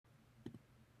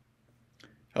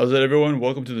How's it, everyone?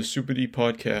 Welcome to the Supa D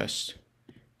podcast.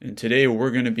 And today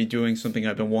we're going to be doing something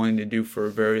I've been wanting to do for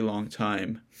a very long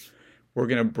time. We're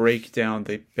going to break down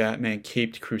the Batman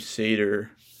Caped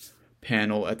Crusader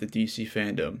panel at the DC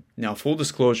Fandom. Now, full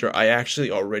disclosure, I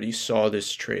actually already saw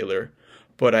this trailer,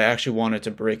 but I actually wanted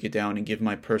to break it down and give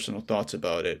my personal thoughts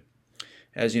about it.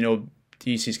 As you know,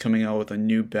 DC's coming out with a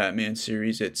new Batman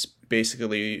series. It's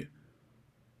basically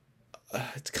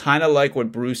it's kind of like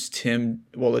what Bruce Timm,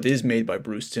 well, it is made by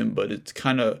Bruce Timm, but it's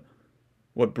kind of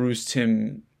what Bruce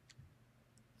Timm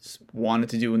wanted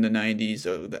to do in the 90s.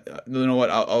 You know what?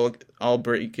 I'll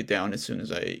break it down as soon as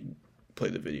I play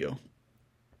the video.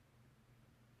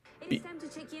 It is time to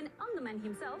check in on the man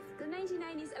himself. The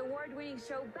 1990s award-winning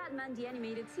show Batman the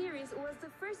Animated Series was the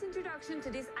first introduction to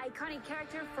this iconic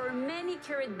character for many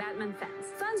current Batman fans.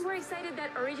 Fans were excited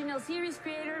that original series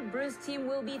creator Bruce Timm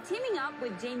will be teaming up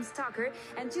with James Tucker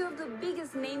and two of the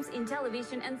biggest names in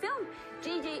television and film,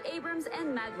 J.J. Abrams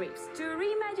and Matt Reeves, to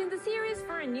reimagine the series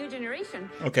for a new generation.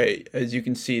 Okay, as you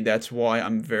can see, that's why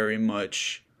I'm very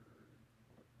much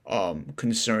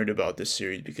concerned about this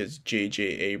series, because J.J.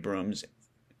 Abrams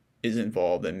is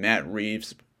involved and Matt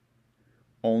Reeves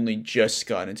only just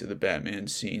got into the Batman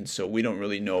scene, so we don't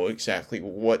really know exactly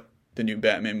what the new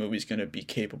Batman movie is going to be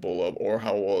capable of or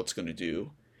how well it's going to do.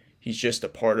 He's just a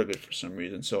part of it for some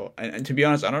reason. So, and to be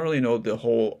honest, I don't really know the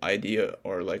whole idea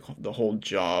or like the whole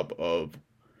job of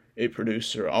a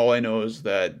producer. All I know is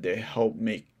that they help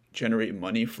generate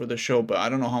money for the show, but I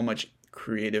don't know how much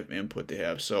creative input they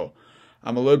have. So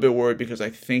I'm a little bit worried because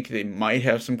I think they might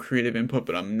have some creative input,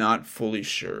 but I'm not fully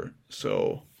sure.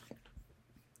 So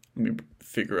let me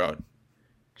figure out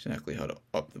exactly how to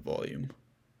up the volume.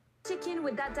 Check in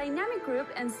with that dynamic group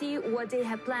and see what they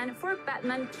have planned for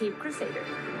Batman Caped Crusader.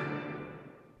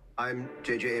 I'm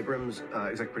J.J. Abrams,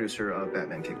 executive producer of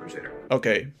Batman Caped Crusader.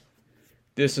 Okay,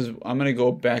 I'm going to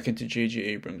go back into J.J.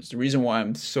 Abrams. The reason why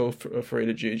I'm so afraid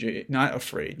of J.J., not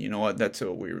afraid, you know what, that's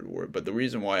a weird word, but the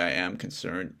reason why I am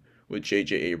concerned with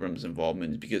J.J. Abrams'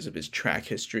 involvement is because of his track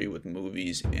history with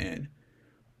movies and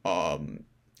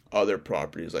other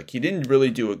properties. Like, he didn't really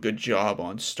do a good job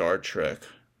on Star Trek,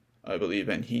 I believe,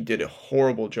 and he did a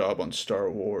horrible job on Star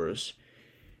Wars.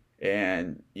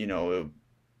 And,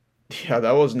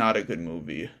 that was not a good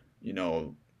movie.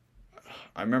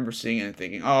 I remember seeing it and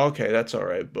thinking, oh, okay, that's all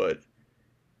right, but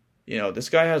this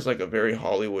guy has like a very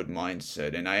Hollywood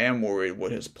mindset, and I am worried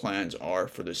what his plans are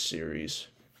for this series.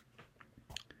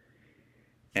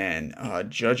 And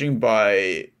judging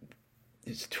by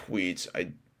his tweets,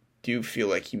 I do feel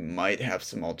like he might have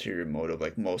some ulterior motive,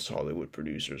 like most Hollywood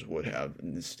producers would have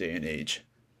in this day and age.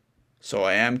 So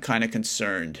I am kind of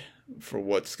concerned for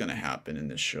what's going to happen in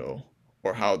this show,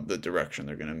 or how the direction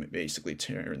they're going to basically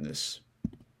turn this.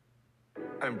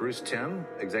 I'm Bruce Timm,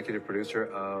 executive producer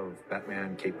of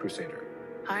Batman Caped Crusader.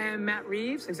 Hi, I'm Matt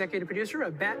Reeves, executive producer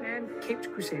of Batman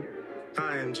Caped Crusader.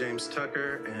 Hi, I'm James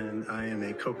Tucker, and I am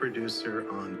a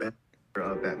co-producer on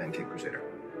Batman Caped Crusader.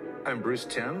 I'm Bruce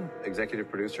Timm, executive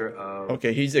producer of...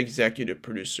 Okay, he's executive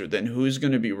producer. Then who's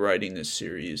going to be writing this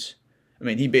series? I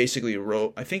mean, he basically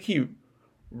wrote... I think he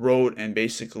wrote and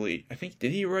basically...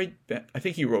 Did he write... I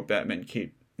think he wrote Batman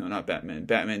Caped... No, not Batman.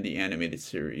 Batman the Animated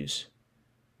Series.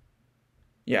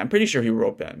 Yeah, I'm pretty sure he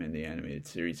wrote Batman the Animated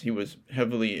Series. He was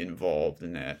heavily involved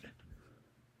in that.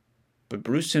 But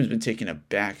Bruce Timm's been taking a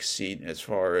back seat as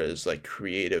far as like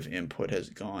creative input has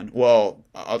gone. Well,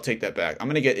 I'll take that back. I'm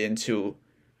going to get into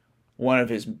one of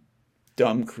his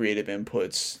dumb creative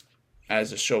inputs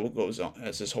as the show goes on,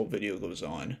 as this whole video goes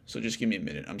on. So just give me a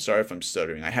minute. I'm sorry if I'm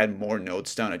stuttering. I had more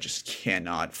notes down. I just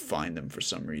cannot find them for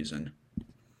some reason.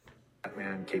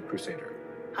 Batman Caped Crusader.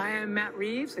 Hi, I'm Matt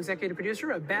Reeves, executive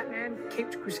producer of Batman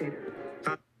Caped Crusader.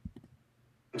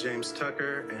 James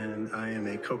Tucker, and I am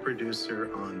a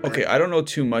co-producer on... Okay, I don't know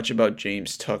too much about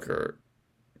James Tucker.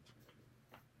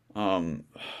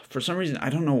 For some reason, I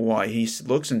don't know why. He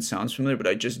looks and sounds familiar, but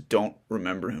I just don't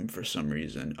remember him for some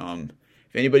reason.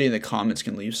 If anybody in the comments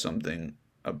can leave something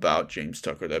about James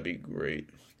Tucker, that'd be great.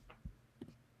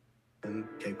 And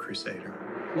Caped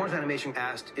Crusader. Warner Animation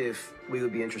asked if we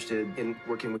would be interested in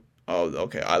working with... Oh,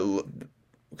 okay.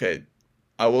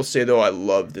 I will say, though, I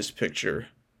love this picture.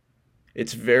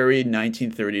 It's very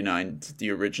 1939, it's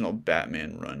the original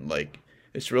Batman run. Like,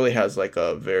 this really has like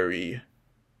a very...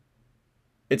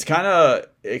 it kind of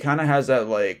has that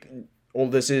like... Well,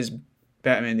 this is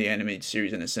Batman the Animated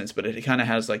Series in a sense, but it kind of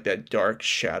has like that dark,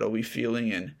 shadowy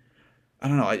feeling, and I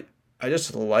don't know, I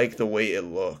just like the way it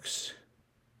looks.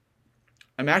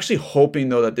 I'm actually hoping,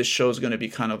 though, that this show is going to be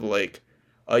kind of like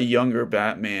a younger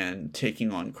Batman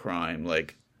taking on crime.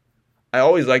 Like, I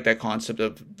always like that concept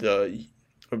of the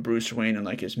a Bruce Wayne in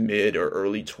like his mid or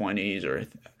early 20s, or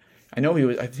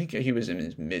I think he was in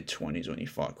his mid 20s when he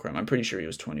fought crime. I'm pretty sure he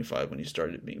was 25 when he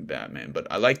started being Batman. But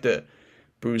I like the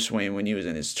Bruce Wayne when he was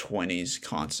in his 20s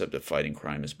concept of fighting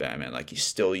crime as Batman. Like, he's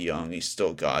still young, he's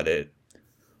still got it.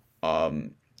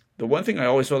 The one thing I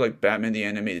always felt like Batman the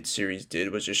Animated Series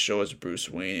did was just show us Bruce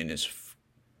Wayne in his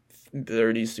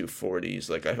 30s through 40s.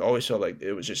 Like, I always felt like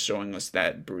it was just showing us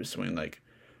that Bruce Wayne, like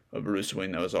a Bruce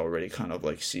Wayne that was already kind of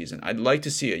like seasoned. I'd like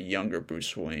to see a younger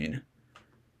Bruce Wayne.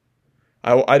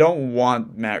 I don't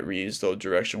want Matt Reeves, though,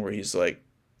 direction where he's like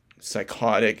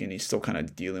psychotic and he's still kind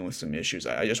of dealing with some issues.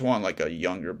 I just want like a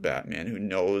younger Batman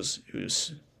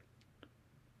who's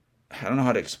I don't know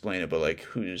how to explain it, but like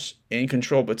who's in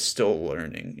control but still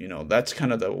learning. You know, that's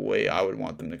kind of the way I would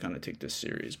want them to kind of take this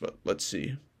series. But let's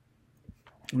see.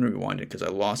 I'm gonna rewind it because I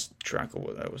lost track of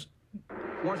what I was.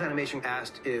 Warner's Animation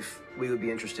asked if we would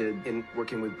be interested in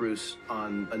working with Bruce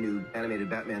on a new animated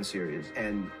Batman series,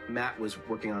 and Matt was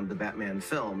working on the Batman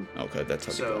film. Okay, that's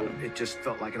how. So it just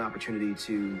felt like an opportunity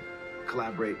to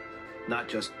collaborate, not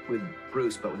just with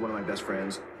Bruce, but with one of my best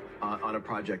friends on a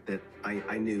project that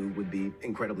I knew would be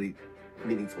incredibly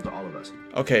meaningful to all of us.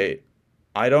 Okay,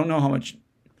 I don't know how much.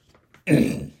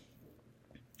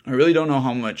 I really don't know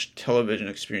how much television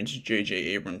experience J.J.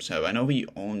 Abrams have. I know he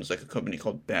owns like a company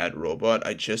called Bad Robot.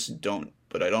 I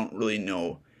don't really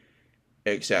know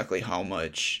exactly how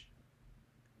much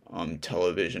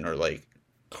television or like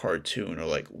cartoon or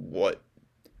like what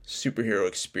superhero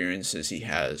experiences he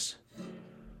has.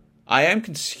 I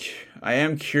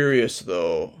am curious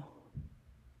though.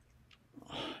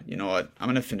 You know what? I'm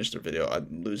gonna finish the video.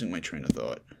 I'm losing my train of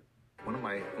thought. One of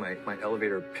my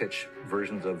elevator pitch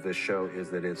versions of this show is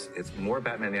that it's more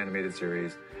Batman the Animated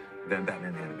Series than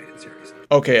Batman the Animated Series.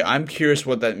 Okay, I'm curious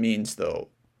what that means though.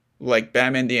 Like,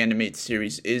 Batman the Animated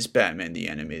Series is Batman the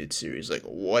Animated Series. Like,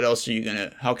 what else are you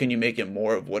gonna... How can you make it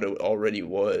more of what it already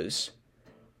was?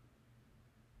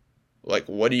 Like,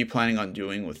 what are you planning on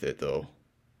doing with it though?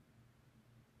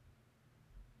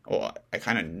 Oh, I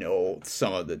kind of know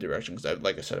some of the directions.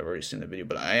 Like I said, I've already seen the video,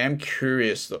 but I am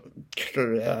curious though.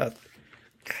 Curious.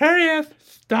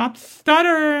 Stop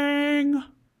stuttering.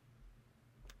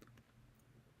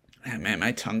 Man,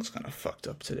 my tongue's kind of fucked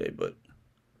up today, but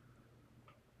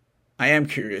I am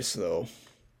curious though.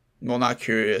 Well, not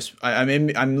curious.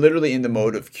 I'm literally in the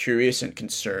mode of curious and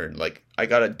concerned. Like, I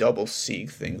got a double C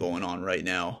thing going on right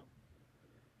now.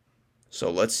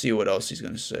 So let's see what else he's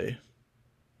gonna say.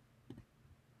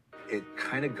 It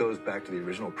kind of goes back to the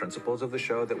original principles of the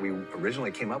show that we originally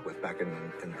came up with back in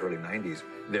the early 90s.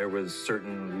 There was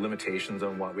certain limitations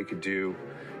on what we could do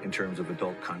in terms of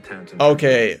adult content.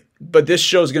 Okay, but this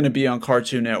show's going to be on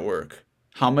Cartoon Network.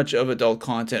 How much of adult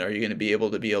content are you going to be able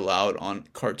to be allowed on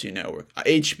Cartoon Network?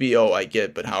 HBO, I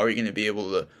get, but how are you going to be able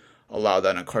to allow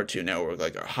that on Cartoon Network?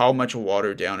 Like, how much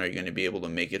watered down are you going to be able to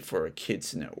make it for a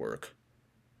kids network?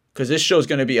 Because this show's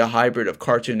going to be a hybrid of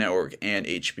Cartoon Network and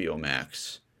HBO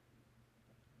Max.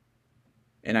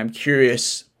 And I'm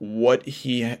curious what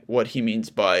he means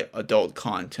by adult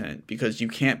content, because you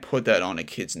can't put that on a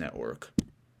kids network.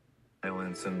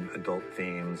 Violence and adult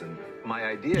themes, and my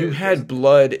idea. You had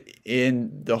blood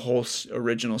in the whole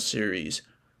original series.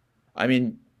 I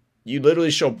mean, you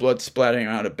literally show blood splattering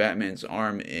out of Batman's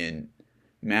arm in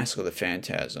Mask of the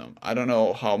Phantasm. I don't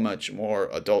know how much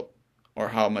more adult or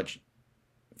how much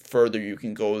further you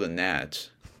can go than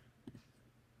that.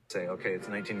 Say, okay, it's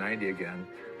 1990 again.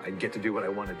 I get to do what I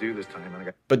want to do this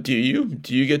time. But do you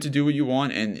get to do what you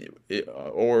want,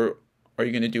 or are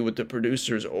you going to do what the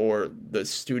producers or the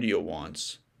studio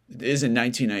wants? It is in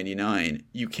 1999.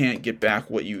 You can't get back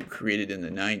what you created in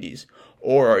the 90s.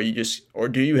 Or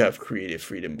do you have creative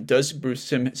freedom? Does Bruce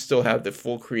Timm still have the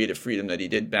full creative freedom that he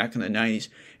did back in the 90s,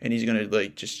 and he's going to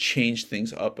like just change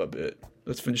things up a bit?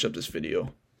 Let's finish up this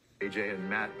video. AJ and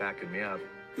Matt backing me up.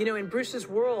 You know, in Bruce's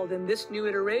world, in this new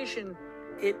iteration,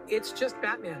 it's just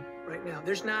Batman right now.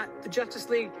 There's not, the Justice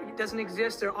League doesn't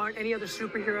exist. There aren't any other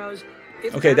superheroes.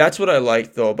 It's okay, Batman. That's what I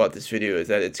like though about this video, is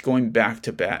that it's going back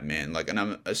to Batman. Like,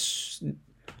 and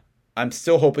I'm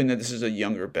still hoping that this is a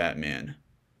younger Batman.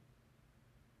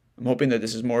 I'm hoping that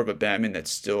this is more of a Batman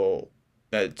that's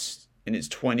in his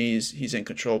 20s. He's in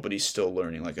control, but he's still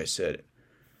learning. Like I said,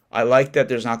 I like that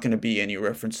there's not going to be any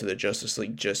reference to the Justice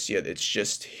League just yet. It's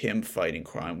just him fighting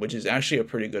crime, which is actually a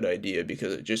pretty good idea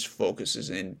because it just focuses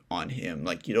in on him.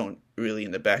 Like, you don't really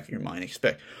in the back of your mind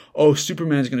expect, oh,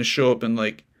 Superman's going to show up in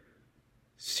like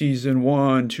season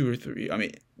 1, 2, or 3. I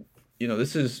mean, you know,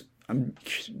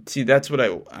 that's what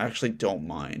I actually don't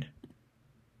mind.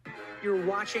 You're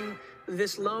watching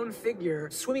this lone figure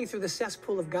swimming through the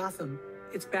cesspool of Gotham.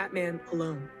 It's Batman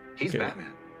alone. He's Okay.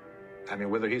 Batman. I mean,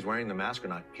 whether he's wearing the mask or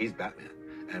not, he's Batman.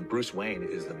 And Bruce Wayne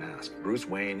is the mask. Bruce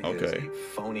Wayne is a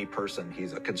phony person.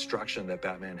 He's a construction that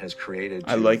Batman has created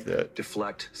to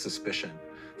deflect suspicion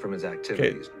from his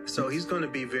activities. Okay. So he's going to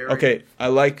be very... Okay, I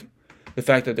like the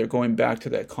fact that they're going back to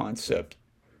that concept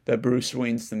that Bruce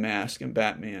Wayne's the mask and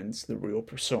Batman's the real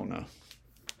persona.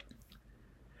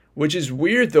 Which is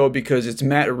weird, though, because it's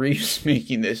Matt Reeves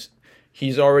making this.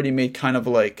 He's already made kind of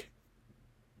like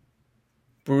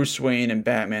Bruce Wayne and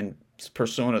Batman's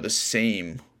persona the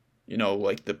same. You know,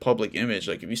 like the public image.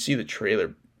 Like, if you see the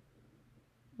trailer,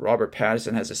 Robert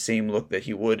Pattinson has the same look that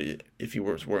he would if he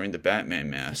was wearing the Batman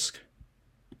mask.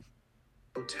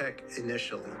 Low-tech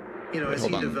initially. You know, as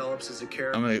he develops as a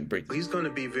character, I'm gonna break. He's going to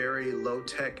be very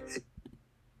low-tech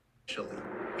initially.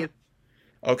 You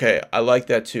know? Okay, I like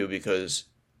that too, because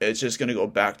it's just going to go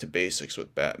back to basics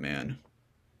with Batman.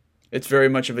 It's very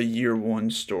much of a year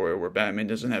one story where Batman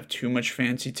doesn't have too much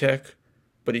fancy tech,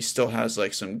 but he still has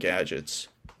like some gadgets.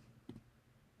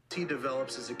 He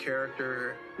develops as a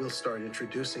character, we'll start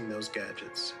introducing those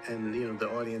gadgets, and you know, the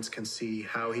audience can see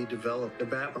how he developed the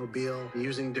Batmobile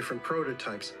using different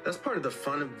prototypes. That's part of the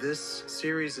fun of this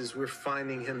series, is we're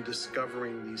finding him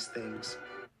discovering these things.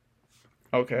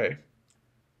 Okay,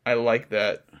 I like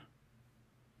that.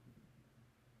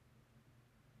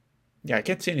 Yeah, I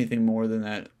can't say anything more than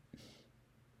that.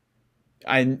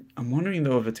 I'm wondering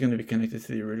though if it's going to be connected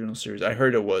to the original series. I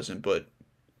heard it wasn't, but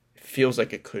it feels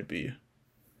like it could be.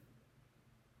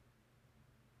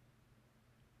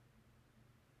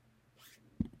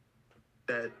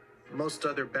 That most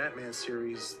other Batman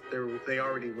series, they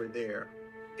already were there.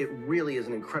 It really is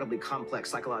an incredibly complex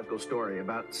psychological story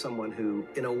about someone who,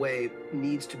 in a way,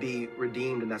 needs to be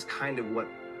redeemed, and that's kind of what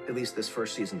at least this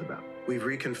first season's about. We've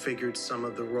reconfigured some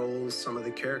of the roles some of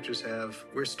the characters have.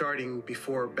 We're starting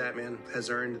before Batman has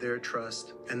earned their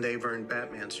trust, and they've earned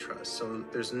Batman's trust, so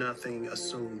there's nothing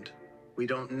assumed. We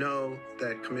don't know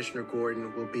that Commissioner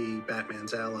Gordon will be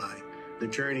Batman's ally. The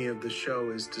journey of the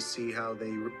show is to see how they,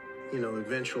 you know,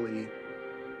 eventually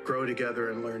grow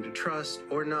together and learn to trust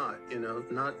or not. You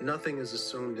know, nothing is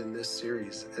assumed in this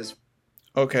series.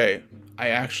 Okay, I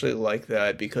actually like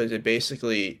that, because it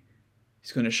basically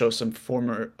is going to show some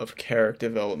form of character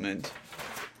development.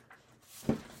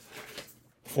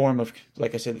 Form of,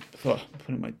 like I said, I'm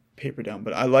putting my paper down,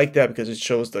 but I like that because it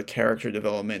shows the character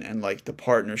development and like the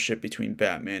partnership between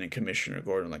Batman and Commissioner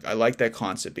Gordon. Like, I like that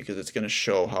concept because it's going to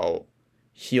show how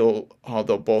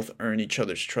they'll both earn each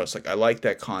other's trust. Like, I like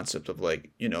that concept of, like,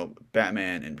 you know,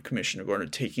 Batman and Commissioner Gordon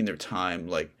taking their time,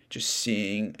 like just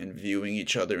seeing and viewing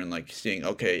each other and like seeing,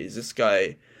 okay, is this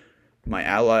guy my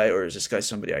ally or is this guy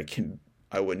somebody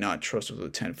I would not trust with a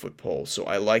 10-foot pole? So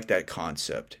I like that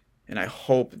concept, and I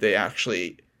hope they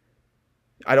actually,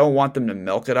 I don't want them to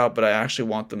milk it out, but I actually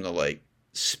want them to like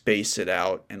space it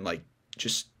out and like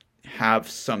just have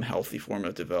some healthy form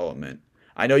of development.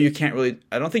 I know you can't really,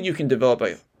 I don't think you can develop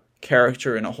a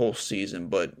character in a whole season,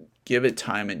 but give it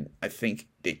time, and I think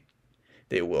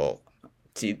they will.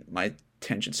 See, my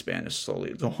attention span is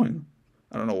slowly going.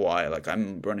 I don't know why. Like,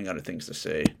 I'm running out of things to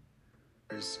say.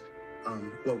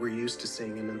 What we're used to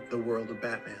seeing in the world of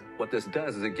Batman. What this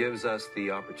does is it gives us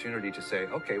the opportunity to say,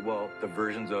 okay, well, the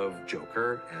versions of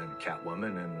Joker and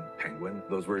Catwoman and Penguin,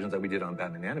 those versions that we did on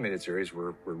Batman animated series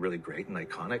were really great and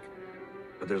iconic.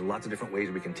 But there's lots of different ways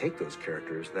we can take those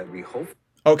characters that we hope...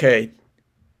 Okay.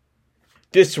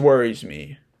 This worries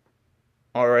me.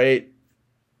 Alright?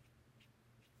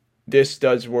 This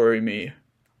does worry me.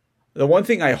 The one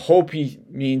thing I hope he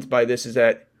means by this is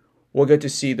that we'll get to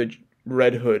see the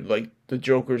Red Hood, like the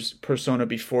Joker's persona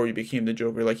before he became the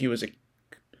Joker. Like, he was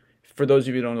for those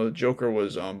of you who don't know, the Joker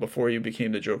was, before he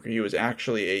became the Joker, he was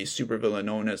actually a supervillain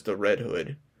known as the Red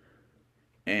Hood.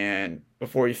 And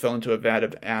before he fell into a vat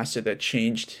of acid that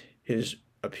changed his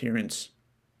appearance.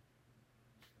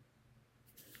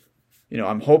 You know,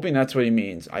 I'm hoping that's what he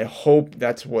means. I hope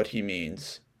that's what he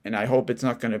means. And I hope it's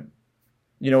not going to...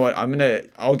 You know what,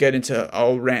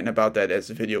 I'll rant about that as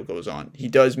the video goes on. He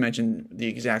does mention the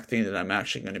exact thing that I'm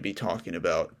actually going to be talking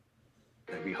about.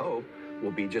 That we hope will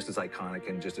be just as iconic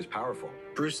and just as powerful.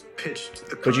 Bruce pitched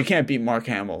the... But you can't beat Mark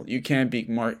Hamill. You can't beat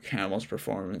Mark Hamill's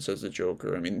performance as the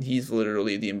Joker. I mean, he's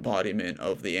literally the embodiment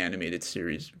of the animated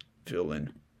series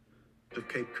villain. ...of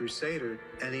Caped Crusader,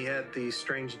 and he had the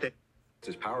strange day...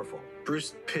 Is powerful.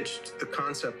 Bruce pitched the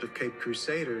concept of Caped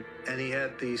Crusader, and he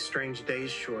had the Strange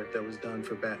Days short that was done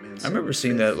for Batman's... I remember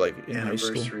seeing that, like, in high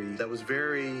school. That was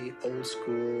very old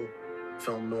school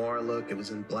film noir look. It was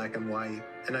in black and white,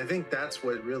 and I think that's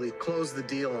what really closed the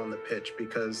deal on the pitch,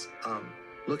 because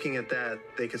looking at that,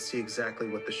 they could see exactly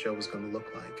what the show was going to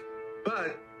look like.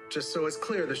 But just so it's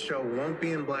clear, the show won't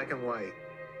be in black and white.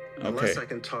 Unless I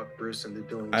can talk Bruce into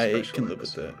doing a I special can live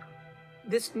with episode. that.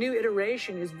 This new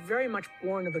iteration is very much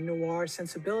born of a noir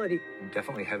sensibility.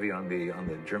 Definitely heavy on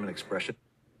the German expression.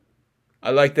 I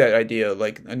like that idea,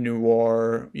 like a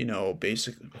noir, you know,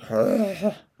 basic.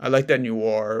 I like that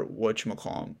noir,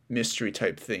 whatchamacallit, mystery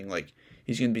type thing. Like,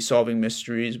 he's going to be solving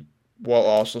mysteries while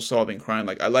also solving crime.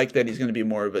 Like, I like that he's going to be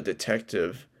more of a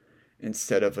detective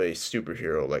instead of a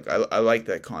superhero. Like, I like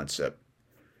that concept.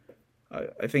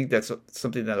 I think that's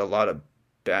something that a lot of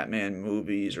Batman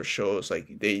movies or shows,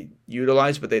 like, they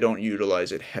utilize, but they don't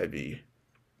utilize it heavy.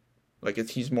 Like,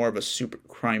 he's more of a super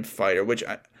crime fighter, which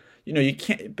you know, you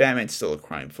can't. Batman's still a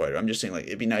crime fighter. I'm just saying, like,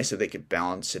 it'd be nice if they could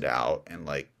balance it out and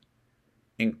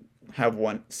have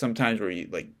one sometimes where you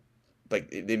like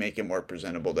they make it more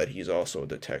presentable that he's also a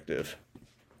detective.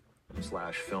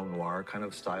 / film noir kind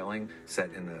of styling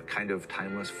set in a kind of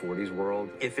timeless 40s world.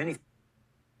 If anything.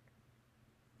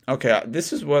 Okay,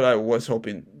 this is what I was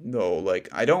hoping though. Like,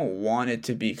 I don't want it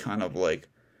to be kind of like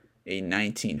a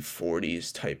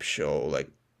 1940s type show. Like,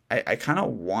 I kind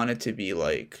of want it to be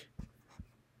like.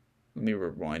 Let me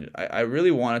rewind it. I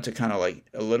really want it to kind of like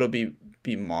a little be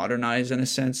modernized in a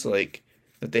sense, like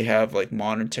that they have like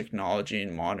modern technology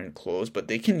and modern clothes, but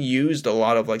they can use a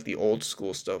lot of like the old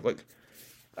school stuff. Like,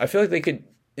 I feel like they could,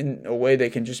 in a way, they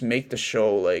can just make the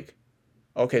show like,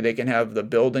 okay, they can have the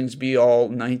buildings be all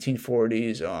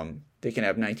 1940s. They can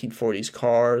have 1940s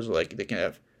cars. Like, they can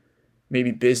have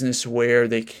maybe business wear.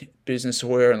 Business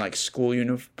wear and like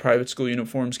private school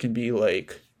uniforms can be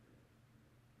like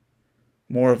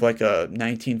more of like a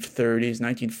 1930s,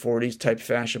 1940s type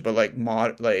fashion, but like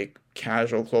like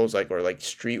casual clothes, like, or like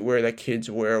streetwear that kids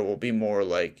wear will be more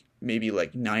like maybe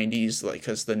like 90s, like,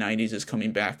 because the 90s is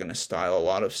coming back in a style. A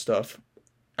lot of stuff,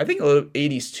 I think a little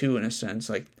 80s too, in a sense,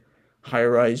 like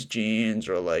high-rise jeans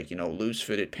or like, you know,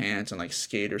 loose-fitted pants and like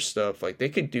skater stuff. Like, they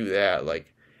could do that,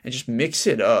 like, and just mix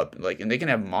it up, like, and they can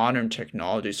have modern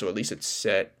technology, so at least it's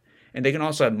set. And they can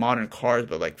also have modern cars,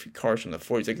 but like cars from the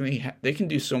 40s. They can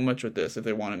do so much with this if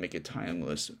they want to make it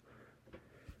timeless.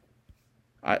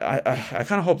 I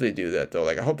kind of hope they do that though.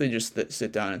 Like, I hope they just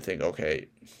sit down and think, okay.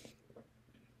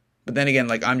 But then again,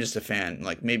 like, I'm just a fan.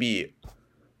 Like, maybe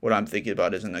what I'm thinking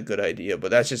about isn't a good idea, but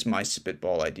that's just my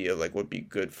spitball idea of like what would be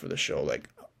good for the show. Like,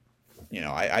 you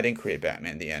know, I didn't create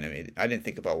Batman the Animated. I didn't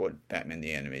think about what Batman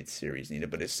the Animated series needed,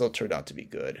 but it still turned out to be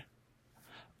good.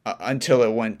 Until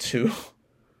it went to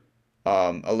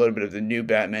a little bit of the new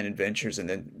Batman Adventures and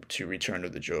then to Return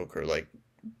of the Joker. Like,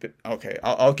 okay,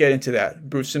 I'll get into that.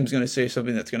 Bruce Timm's going to say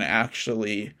something that's going to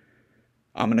actually,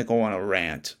 I'm going to go on a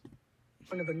rant.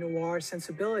 Of a noir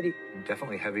sensibility.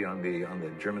 Definitely heavy on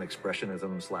the German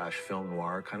expressionism / film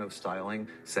noir kind of styling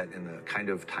set in a kind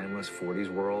of timeless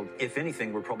 40s world. If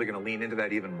anything, we're probably going to lean into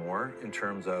that even more in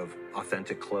terms of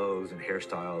authentic clothes and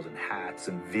hairstyles and hats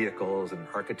and vehicles and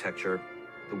architecture.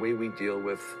 The way we deal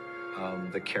with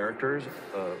the characters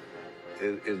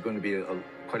is going to be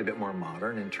quite a bit more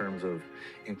modern in terms of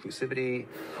inclusivity,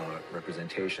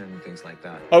 representation, things like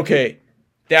that. Okay,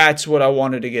 that's what I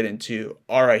wanted to get into.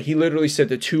 All right, he literally said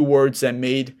the two words that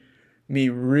made me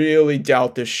really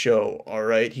doubt this show. All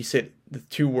right, he said the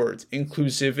two words,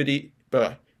 inclusivity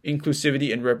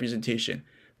and representation.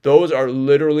 Those are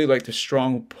literally like the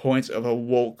strong points of a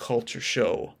woke culture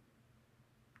show.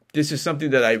 This is something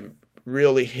that I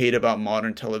really hate about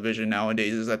modern television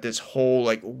nowadays, is that this whole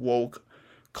like woke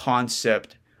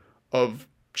concept of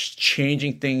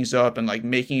changing things up and like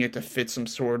making it to fit some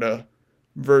sort of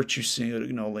virtue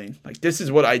signaling. Like, this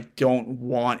is what I don't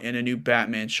want in a new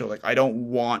Batman show. Like, I don't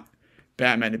want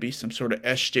Batman to be some sort of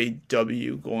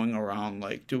SJW going around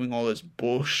like doing all this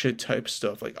bullshit type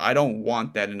stuff. Like, I don't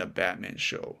want that in a Batman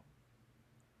show.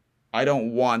 I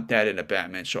don't want that in a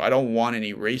Batman show. I don't want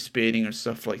any race baiting or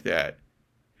stuff like that.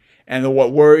 And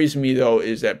what worries me, though,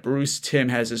 is that Bruce Timm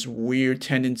has this weird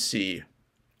tendency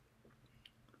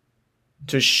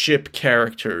to ship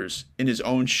characters in his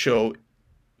own show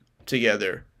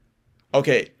together.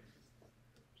 Okay,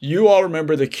 you all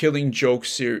remember the Killing Joke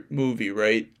movie,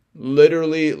 right?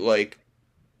 Literally, like,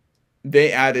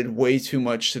 they added way too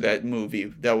much to that movie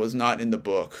that was not in the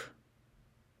book.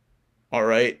 All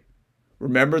right?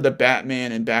 Remember the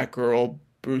Batman and Batgirl,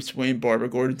 Bruce Wayne, Barbara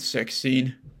Gordon sex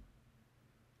scene?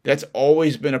 That's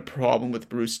always been a problem with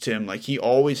Bruce Timm. Like, he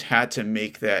always had to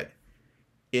make that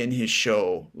in his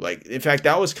show. Like, in fact,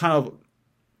 that was kind of,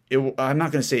 I'm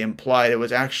not going to say implied. It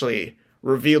was actually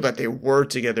revealed that they were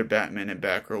together, Batman and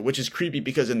Batgirl, which is creepy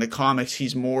because in the comics,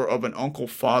 he's more of an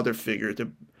uncle-father figure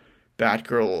to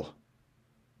Batgirl.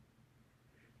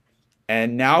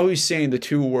 And now he's saying the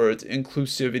two words,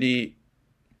 inclusivity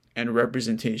and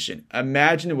representation.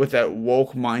 Imagine what that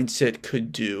woke mindset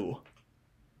could do.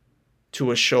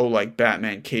 to a show like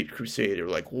Batman Caped Crusader.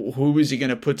 Like, who is he going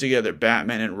to put together?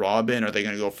 Batman and Robin? Are they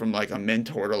going to go from like a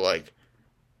mentor to like,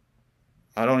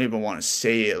 I don't even want to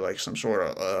say it, like some sort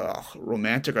of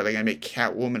romantic? Are they going to make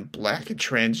Catwoman black and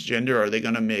transgender? Are they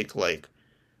going to make like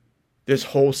this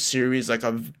whole series like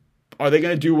are they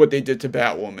going to do what they did to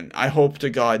Batwoman? I hope to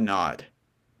God not.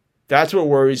 That's what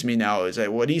worries me now, is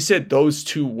that what he said, those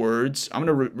two words, I'm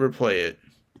going to replay it.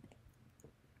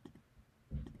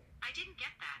 I didn't get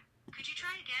that. Could you try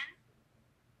again?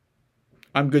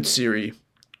 I'm good, Siri.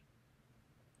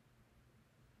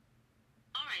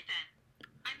 All right then.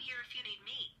 I'm here if you need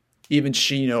me. Even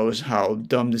she knows how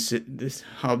dumb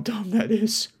how dumb that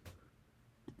is.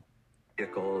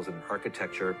 Vehicles and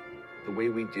architecture, the way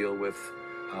we deal with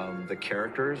the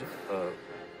characters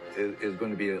is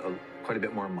going to be quite a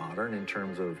bit more modern in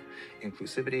terms of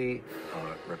inclusivity,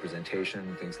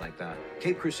 representation, things like that.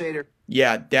 Caped Crusader.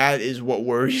 Yeah, that is what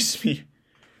worries me.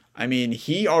 I mean,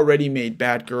 he already made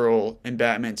Batgirl and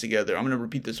Batman together. I'm going to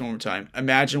repeat this one more time.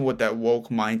 Imagine what that woke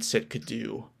mindset could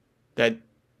do. That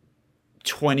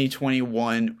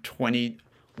 2021,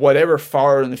 whatever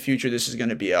far in the future this is going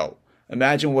to be out.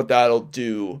 Imagine what that'll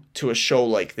do to a show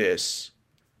like this.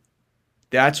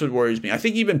 That's what worries me. I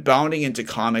think even Bounding Into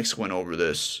Comics went over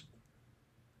this.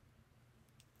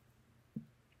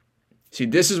 See,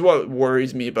 this is what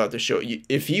worries me about the show.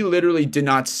 If he literally did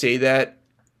not say that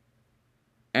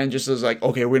and just was like,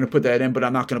 okay, we're going to put that in, but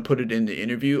I'm not going to put it in the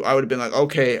interview, I would have been like,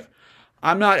 okay,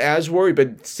 I'm not as worried.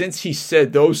 But since he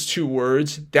said those two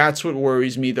words, that's what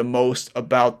worries me the most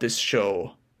about this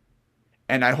show.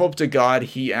 And I hope to God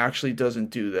he actually doesn't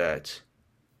do that.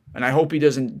 And I hope he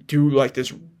doesn't do like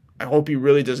this. I hope he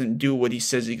really doesn't do what he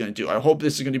says he's going to do. I hope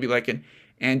this is going to be like an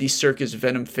Andy Serkis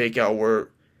Venom fake out where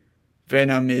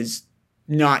Venom is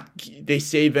not, they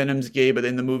say Venom's gay, but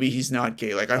in the movie he's not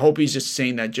gay. Like, I hope he's just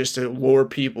saying that just to lure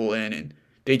people in, and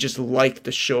they just like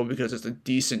the show because it's a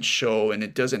decent show and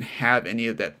it doesn't have any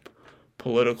of that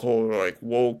political or like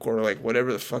woke or like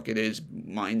whatever the fuck it is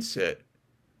mindset.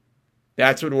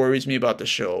 That's what worries me about the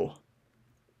show.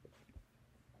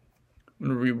 I'm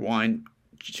going to rewind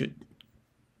to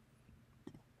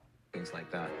Things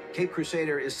like that. Caped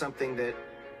Crusader is something that,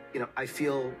 I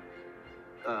feel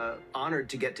honored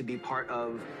to get to be part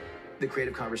of the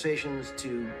creative conversations.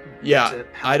 Yeah,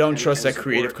 I don't trust that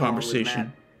creative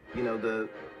conversation.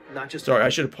 Not just. Sorry, I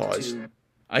should have paused.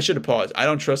 I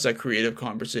don't trust that creative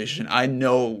conversation. I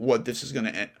know what this is going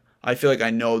to end. I feel like I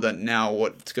know that now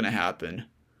what's going to happen.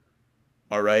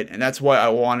 All right, and that's why I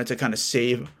wanted to kind of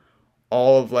save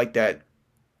all of like that,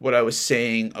 what I was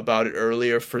saying about it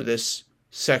earlier for this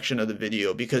section of the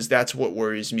video, because that's what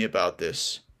worries me about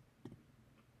this.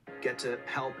 Get to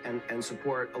help and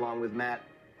support along with Matt,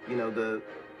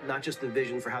 not just the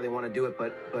vision for how they want to do it,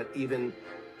 but even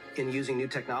in using new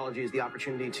technologies, the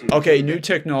opportunity to... Okay, new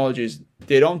technologies.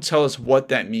 They don't tell us what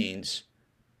that means.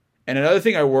 And another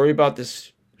thing I worry about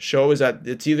this show is that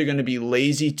it's either going to be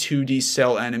lazy 2D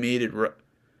cell animated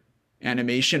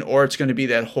animation, or it's going to be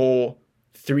that whole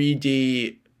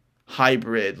 3D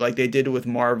hybrid like they did with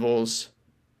Marvel's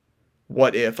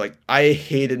What If. Like, I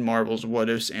hated Marvel's What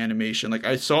If's animation. Like,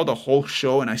 I saw the whole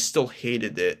show and I still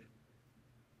hated it.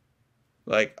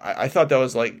 Like, I thought that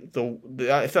was like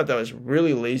I thought that was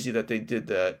really lazy that they did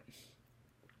that.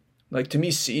 Like, to me,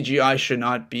 CGI should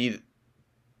not be...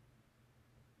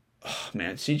 Oh,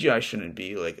 man, CGI shouldn't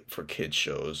be like for kids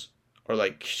shows, or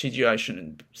like CGI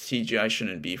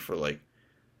shouldn't be for like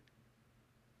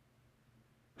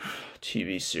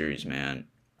TV series, man.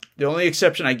 The only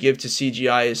exception I give to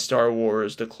CGI is Star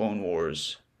Wars, The Clone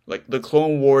Wars. Like, The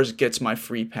Clone Wars gets my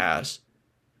free pass.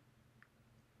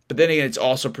 But then again, it's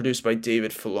also produced by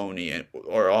David Filoni,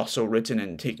 or also written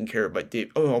and taken care of by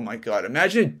Dave. Oh my God,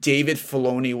 imagine if David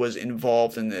Filoni was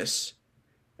involved in this.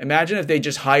 Imagine if they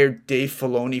just hired Dave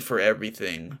Filoni for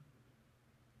everything.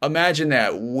 Imagine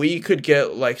that. We could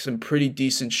get like some pretty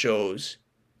decent shows.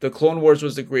 The Clone Wars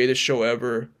was the greatest show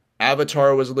ever.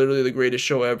 Avatar was literally the greatest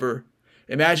show ever.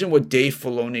 Imagine what Dave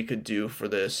Filoni could do for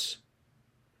this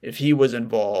if he was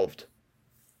involved.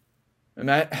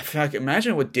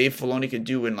 Imagine what Dave Filoni could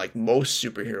do in like most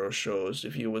superhero shows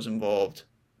if he was involved.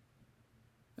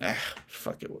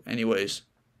 Fuck it. Anyways.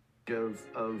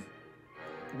 Of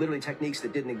literally techniques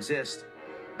that didn't exist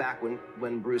back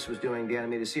when Bruce was doing the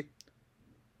animated series.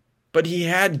 But he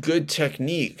had good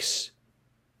techniques.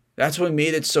 That's what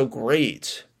made it so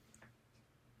great.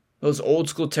 Those old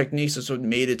school techniques is what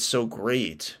made it so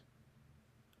great.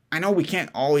 I know we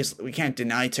can't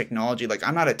deny technology. Like,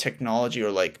 I'm not a technology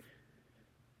or like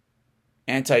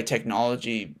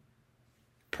anti-technology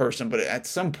person, but at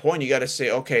some point you got to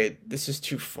say, okay, this is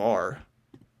too far.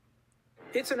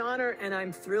 It's an honor, and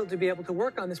I'm thrilled to be able to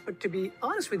work on this. But to be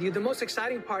honest with you, the most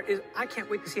exciting part is I can't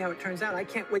wait to see how it turns out. I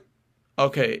can't wait.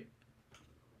 Okay.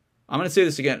 I'm going to say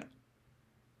this again.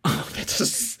 That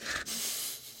just...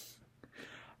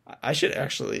 I should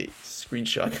actually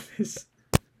screenshot this.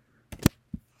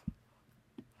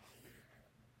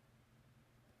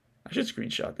 I should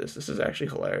screenshot this. This is actually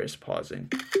hilarious.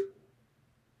 Pausing.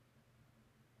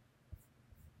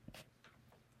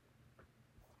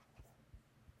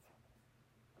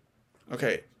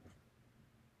 Okay.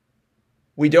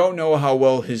 We don't know how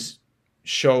well his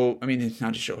show, I mean, it's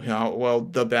not a show, how well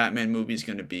the Batman movie is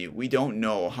going to be. We don't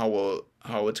know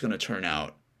how it's going to turn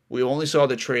out. We only saw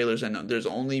the trailers, and there's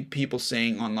only people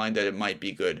saying online that it might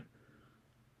be good.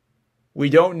 We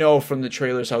don't know from the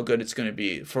trailers how good it's going to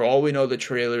be. For all we know, the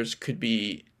trailers could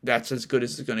be, that's as good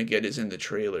as it's going to get is in the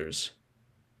trailers.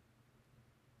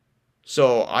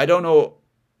 So I don't know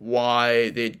why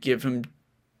they'd give him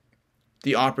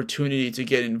the opportunity to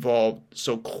get involved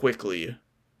so quickly.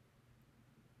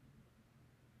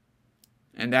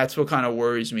 And that's what kind of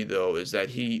worries me, though, is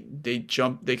that they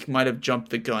might have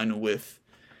jumped the gun with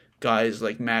guys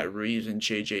like Matt Reeves and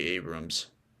J.J. Abrams.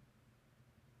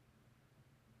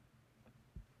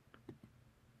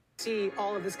 See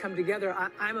all of this come together.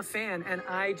 I'm a fan, and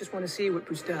I just want to see what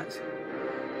Bruce does.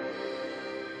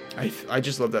 I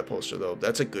just love that poster, though.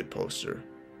 That's a good poster.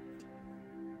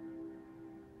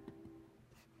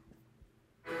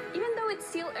 Even though it's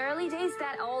still early days,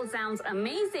 that all sounds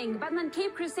amazing. Batman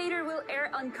Caped Crusader will air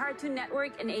on Cartoon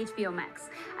Network and HBO Max.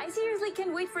 I seriously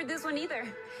can't wait for this one either.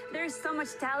 There's so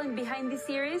much talent behind this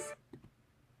series.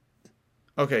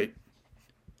 Okay.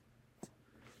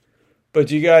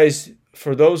 But you guys,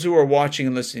 for those who are watching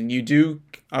and listening,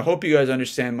 I hope you guys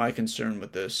understand my concern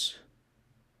with this.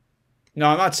 No,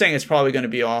 I'm not saying it's probably going to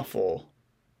be awful.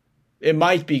 It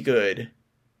might be good.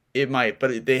 It might,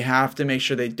 but they have to make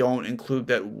sure they don't include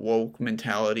that woke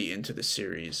mentality into the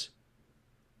series.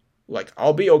 Like,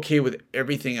 I'll be okay with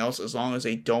everything else as long as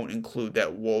they don't include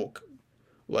that woke,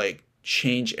 like,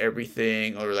 change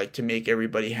everything or, like, to make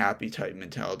everybody happy type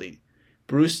mentality.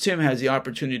 Bruce Timm has the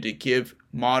opportunity to give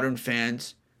modern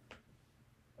fans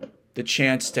the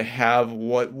chance to have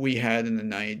what we had in the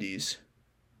 90s.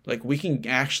 Like, we can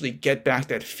actually get back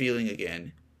that feeling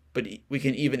again, but we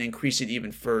can even increase it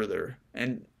even further.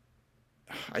 And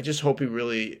I just hope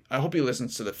I hope he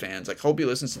listens to the fans. Like, I hope he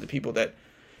listens to the people that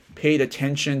paid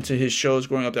attention to his shows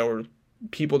growing up, that were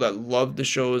people that loved the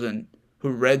shows and who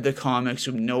read the comics,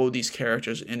 who know these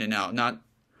characters in and out, not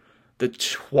the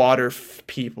twatter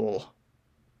people.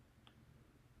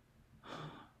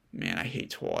 Man, I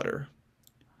hate twatter.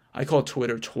 I call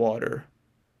Twitter twatter.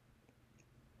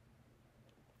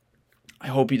 I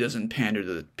hope he doesn't pander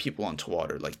to the people on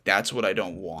twatter. Like, that's what I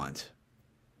don't want.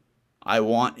 I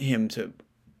want him to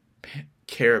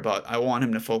care about. I want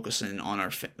him to focus in on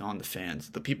the fans,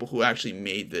 the people who actually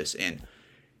made this. And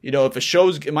if a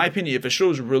show's, in my opinion, if a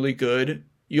show's really good,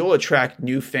 you'll attract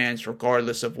new fans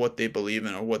regardless of what they believe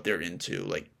in or what they're into.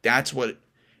 Like, that's what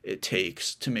it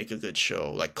takes to make a good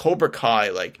show. Like Cobra Kai,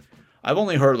 like I've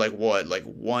only heard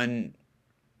one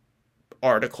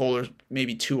article or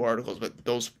maybe 2 articles, but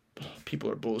those people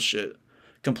are bullshit.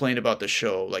 Complain about the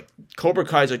show. Like, Cobra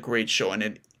Kai is a great show,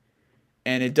 and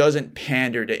it doesn't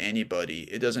pander to anybody.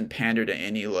 It doesn't pander to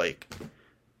any like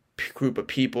group of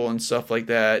people and stuff like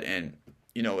that. And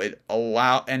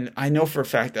and I know for a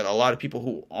fact that a lot of people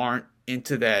who aren't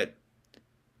into that,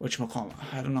 whatchamacallit,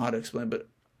 I don't know how to explain, but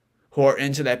who are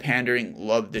into that pandering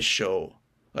love this show.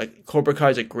 Like, Cobra Kai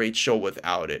is a great show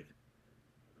without it.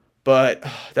 But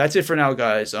that's it for now,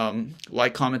 guys.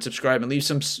 Like, comment, subscribe, and leave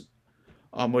some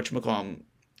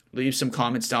leave some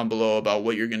comments down below about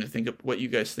what what you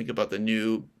guys think about the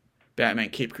new Batman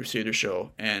Caped Crusader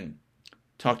show, and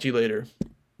talk to you later.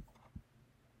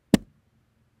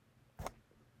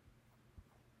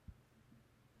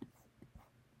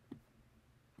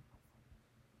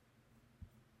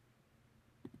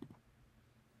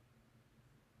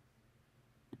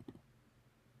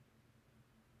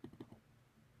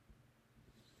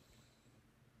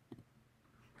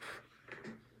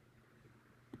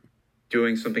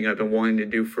 Doing something I've been wanting to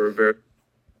do for a very